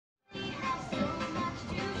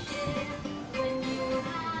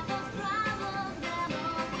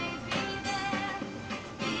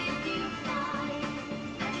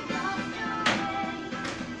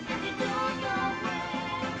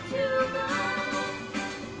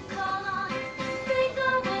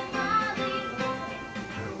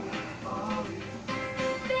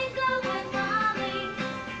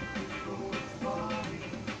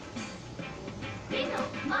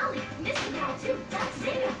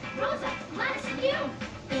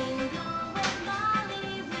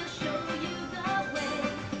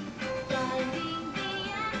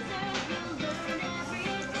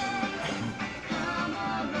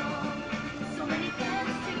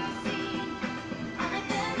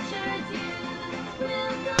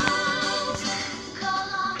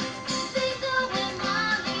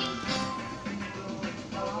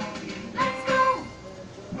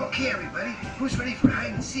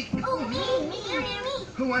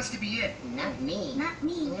wants to be it? Not me. Not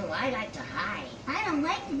me. No, I like to hide. I don't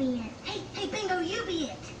like to be it. Hey, Bingo, you be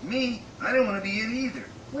it. Me? I don't want to be it either.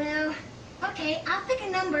 Well, okay, I'll pick a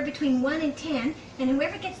number between 1 and 10, and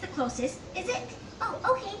whoever gets the closest is it. Oh,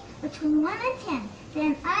 okay. Between 1 and 10.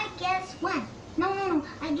 Then I guess 1. No,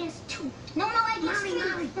 I guess 2. No, I guess 3.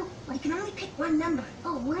 Molly, No, you can only pick one number.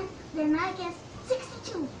 Oh, 1? Then I guess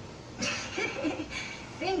 62.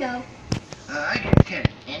 Bingo. I get 10.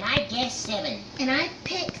 And I guess 7. And I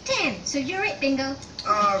picked 10, so you're it, Bingo.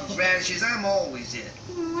 Oh, radishes, I'm always it.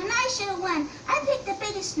 When I should have won. I picked the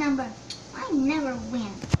biggest number. I never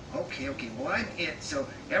win. Okay, well, I'm it, so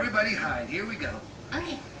everybody hide. Here we go.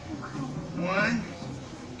 Okay. 1,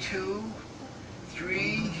 2,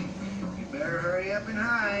 3. You better hurry up and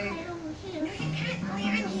hide. Hide over here. You can't, Molly,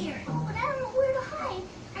 I'm here. Oh, but I don't know where to hide.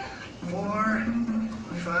 4,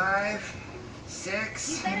 5, You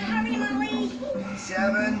 6, better hurry, Molly.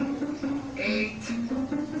 7, 8,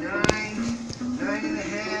 9, 9 and a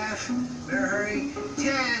half. Better hurry.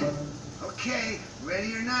 10. Okay,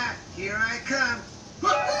 ready or not, here I come.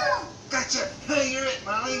 Oh, Gotcha. Hey, you're it,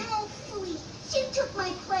 Molly. no, Philly. She took my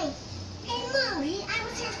place. Hey, Molly, I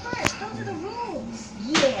was here first. Those are the rules.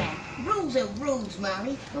 Yeah, rules are rules,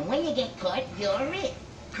 Molly. And when you get caught, you're it.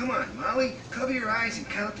 Come on, Molly. Cover your eyes and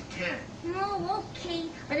count to 10. No, okay,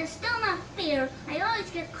 but it's still not fair. I always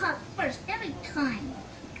get caught first every time.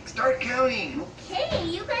 Start counting. Okay,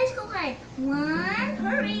 you guys go hide. 1,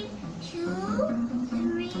 hurry. 2,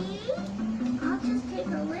 3. I'll just take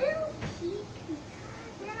a little peek.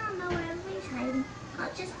 Then I'll know where everybody's hiding.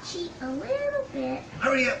 I'll just cheat a little bit.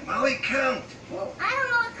 Hurry up, Molly. Count. Well, I don't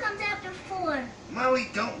know what comes after 4. Molly,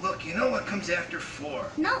 don't look. You know what comes after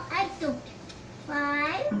 4. No, I don't.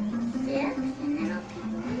 5, 6, and then I'll pick a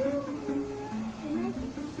little.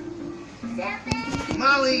 7.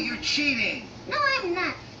 Molly, you're cheating. No, I'm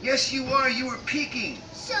not. Yes, you are. You were peeking.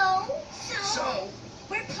 So? So?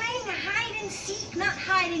 We're playing a hide and seek, not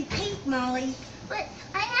hide and peek, Molly. But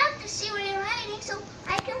I have to see where you're hiding so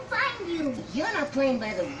I can find you. You're not playing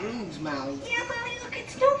by the rules, Molly. Yeah, Molly, look,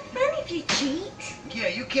 it's no fun if you cheat. Yeah,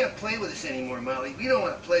 you can't play with us anymore, Molly. We don't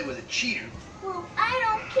want to play with a cheater. Well, I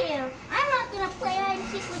don't care. I'm not going to play hide and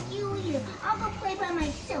seek with you either. I'll go play by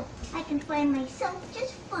myself. I can find myself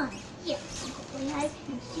just fine. Yeah, I'll go play hide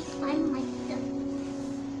and seek by myself.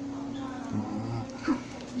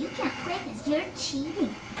 You can't play because you're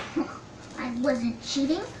cheating. I wasn't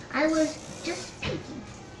cheating. I was just peeking.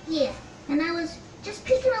 Yeah, and I was just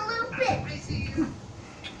peeking a little bit. I see you.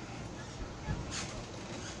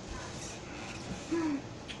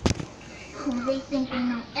 Oh, they think they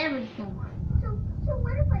know everything. So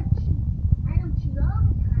what if I cheat? I don't cheat all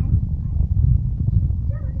the time. I cheat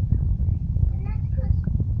some of the time. And that's because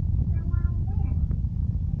I want to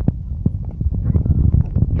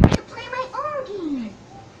win. To play my own game.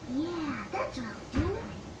 Yeah, that's what I'll do.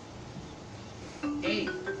 8,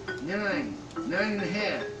 9, 9 and a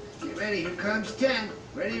half. Get ready. Here comes 10.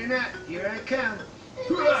 Ready or not, here I come.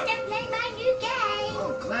 Who wants to play my new game?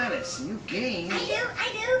 Oh, Gladys, new game. I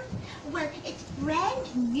do. Well, it's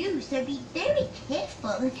brand new, so be very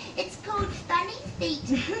careful. It's called Funny Feet.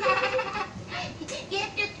 You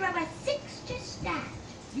have to throw a 6 to start.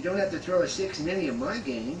 You don't have to throw a 6 in any of my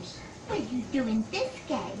games. What do you do in this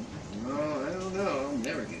game? Oh, I don't know. I'll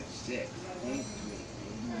never get a 6. Hey,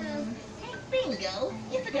 Bingo,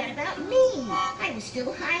 you forgot about me. I was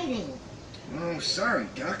still hiding. Oh, sorry,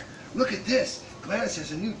 Duck. Look at this. Gladys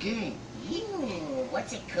has a new game.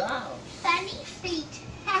 What's it called? Funny Feet.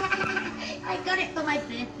 I got it for my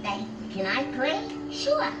birthday. Can I play?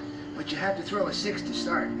 Sure. But you have to throw a 6 to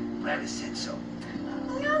start. Gladys said so.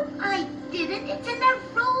 No, I didn't. It's in the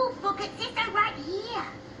rule book. It says so right here.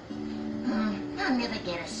 I'll never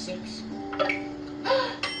get a 6. I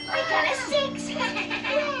got a 6.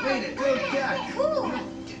 Way to go, Duck. Cool.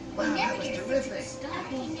 Wow, that was terrific.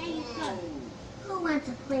 Okay, now you go. Who wants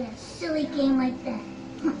to play a silly game like that?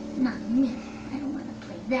 Not me. I don't want to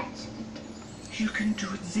play that silly game. You can do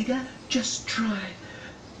it, Zigger. Just try.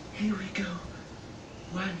 Here we go.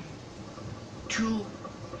 1, 2,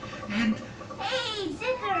 and... Hey,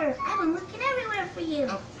 Zigger! I've been looking everywhere for you.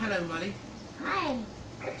 Oh, hello, Molly. Hi.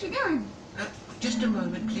 What you doing? Just a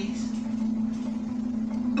moment, please.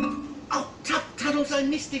 Oh, Tunnels, I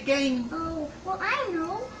missed again. Oh, well, I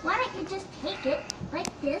know. Why don't you just take it like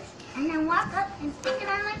this and then walk up and stick it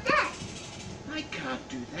on like that? I can't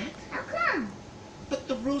do that. How come? But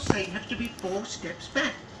the rules say you have to be 4 steps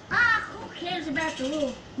back. Ah, who cares about the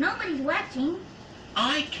rules? Nobody's watching.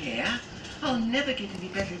 I care. I'll never get any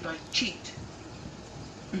better if I cheat.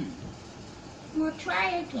 We'll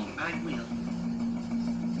try again. I will.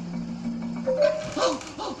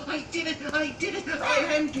 Oh, I did it!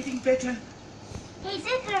 I am getting better. Hey,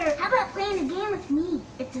 Zipper, how about playing a game with me?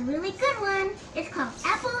 It's a really good one. It's called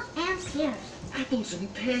Apples and Pears. Apples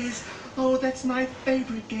and pears. Oh, that's my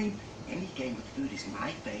favorite game. Any game with food is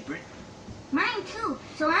my favorite. Mine too,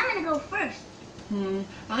 so I'm gonna go first.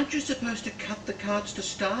 Aren't you supposed to cut the cards to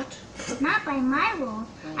start? Not by my rules.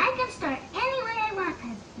 I can start any way I want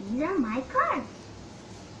because these are my cards.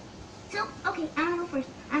 So, okay, I'm gonna go first.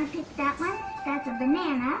 I'm gonna pick that one. That's a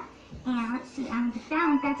banana. And let's see, I'm gonna pick that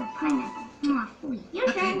one. That's a pineapple. Aw, sweet. Your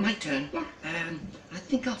Okay, turn. my turn. Yeah. I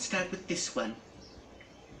think I'll start with this one.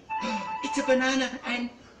 It's a banana, and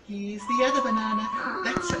here's the other banana.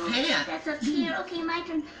 That's a pear. That's a pear. Okay, my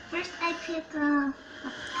turn. First I pick a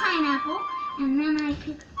pineapple, and then I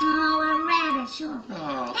pick a radish.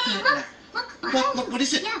 Oh, Hey, look behind you. what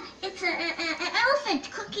is it? Yeah, it's an elephant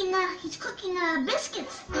cooking. He's cooking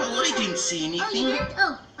biscuits. Oh, I didn't see anything. Oh, you didn't?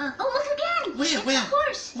 Oh, look again. Where? It's a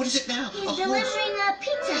horse. What is it now? He's A horse. delivering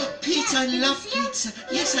pizza. Pizza, Yeah, I did you love see it? pizza. Yeah,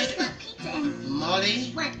 Yes, I he's do. got pizza and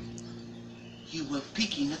Molly, what? you were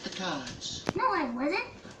picking at the cards. No, I wasn't.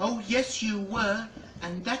 Oh, yes, you were,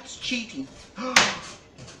 and that's cheating.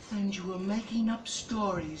 And you were making up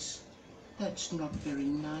stories. That's not very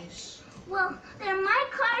nice. Well, they're my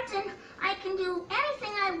cards, and I can do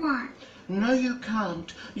anything I want. No, you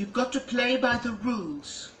can't. You've got to play by the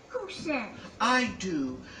rules. Who said? I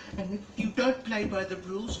do. And if you don't play by the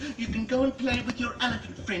rules, you can go and play with your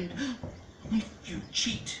elephant friend. If you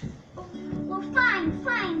cheat. Well, fine.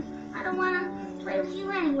 I don't want to play with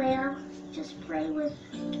you anyway. I'll just play with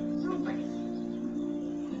nobody.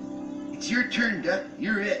 It's your turn, Duck.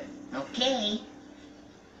 You're it. Okay.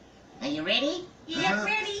 Are you ready? Yeah,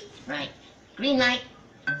 ready. Right. Green light.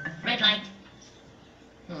 Red light.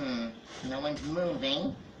 No one's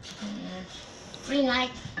moving. Green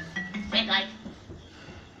light. Red light.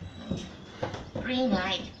 Green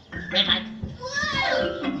light. Red light.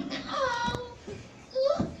 Whoa! Oh,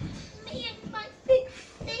 look, me and my big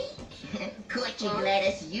feet. Caught you,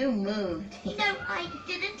 Gladys. You moved. No, I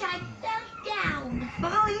didn't. I fell down.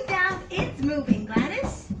 Falling down is moving,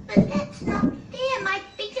 Gladys. But that's not fair. My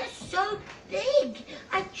feet are so big.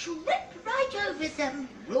 I tripped right over them.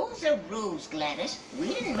 Rules are rules, Gladys. We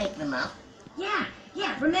didn't make them up. Yeah.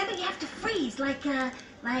 Remember, you have to freeze like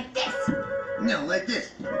this. No, like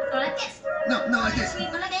this. Or like this. No, like this.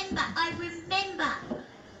 I remember.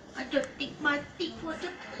 I don't think my feet want to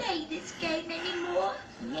play this game anymore.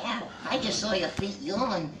 Yeah, I just saw your feet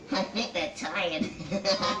yawn. I think they're tired.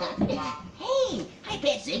 Hey, I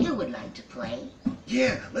bet Zigger would like to play.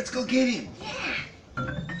 Yeah, let's go get him.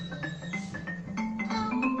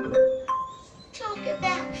 Oh, talk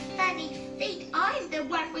about funny feet. I'm the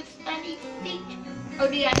one with funny feet.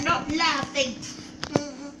 Only I'm not laughing.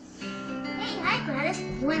 Hey, hi Gladys.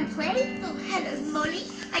 You want to play? Oh, hello, Molly.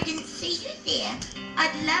 I didn't see you there.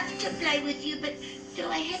 I'd love to play with you, but do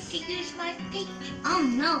I have to use my feet? Oh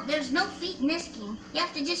no, there's no feet in this game. You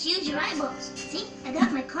have to just use your eyeballs. See, I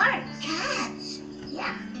got my cards. Cards?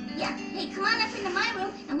 Yeah. Hey, come on up into my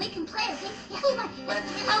room and we can play, okay? Yeah, come on.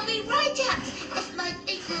 I'll be right up, if my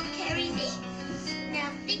feet will carry me. Now,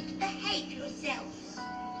 feet, behave yourselves.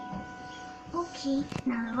 Okay,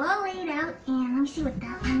 now they're all laid out, and let me see what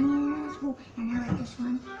that one is. Ooh, and I like this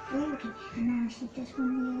one. Ooh, okay, and then I see this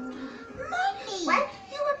one here. Molly! What?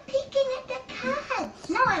 You were peeking at the cards.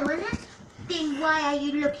 No, I wasn't. Then why are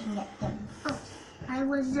you looking at them? Oh, I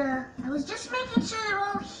was just making sure they're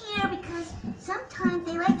all here because sometimes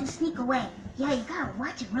they like to sneak away. Yeah, you gotta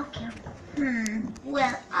watch them real careful.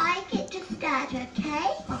 Well, I get to start,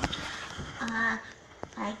 okay?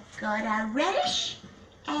 I got a radish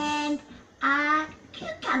and a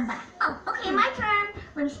cucumber. Oh, okay, my turn.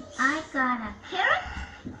 Let me see. I got a carrot,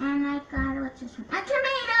 and I got, what's this one? A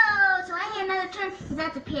tomato! So I get another turn, because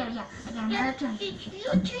that's a pear, yeah. I got another turn. It's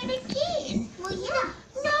your turn again. Well, yeah.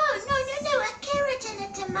 No. A carrot and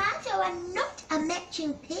a tomato are not a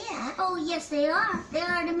matching pair. Oh, yes, they are. They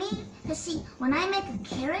are to me. Because, see, when I make a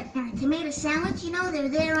carrot and a tomato sandwich, you know, they're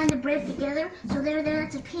there on the bread together, so they're there,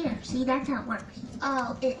 it's a pear. See, that's how it works.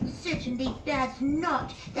 Oh, it certainly does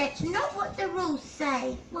not. That's not what the rules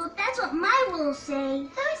say. Well, that's what my rules say.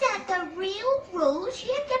 Those aren't the real rules.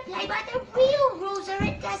 You have to play by the real rules or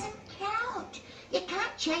it doesn't count. You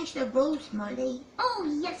can't change the rules, Molly.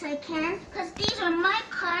 Oh, yes, I can, because these are my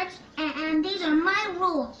cards, and these are my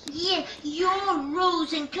rules. Yeah, your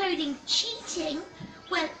rules including cheating.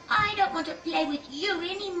 Well, I don't want to play with you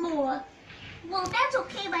anymore. Well, that's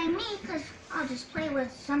okay by me, because I'll just play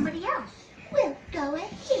with somebody else. Well, go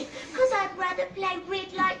ahead, because I'd rather play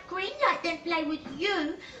red light, green light than play with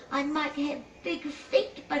you. I might have big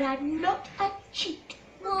feet, but I'm not a cheat.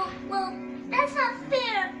 Well, that's not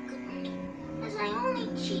fair. Because I only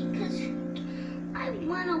cheat because I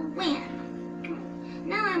want to win.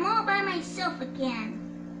 Now I'm all by myself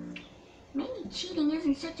again. Maybe cheating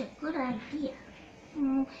isn't such a good idea.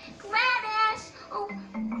 Gladys! Oh,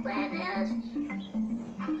 Gladys.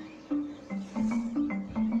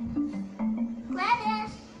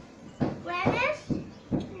 Gladys? Gladys?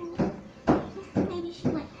 Maybe she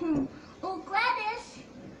went home. Oh, Gladys?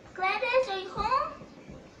 Gladys, are you home?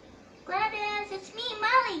 Gladys, it's me,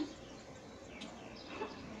 Molly.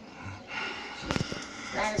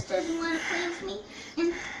 Gladys doesn't want to play with me,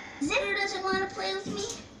 and Zigger doesn't want to play with me,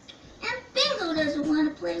 and Bingo doesn't want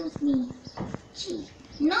to play with me. Gee,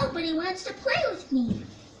 nobody wants to play with me.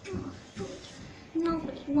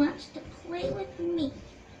 Nobody wants to play with me.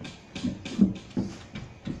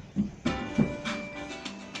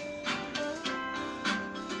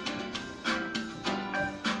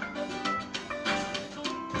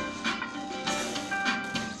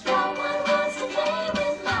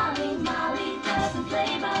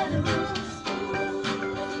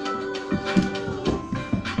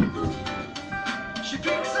 She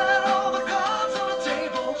picks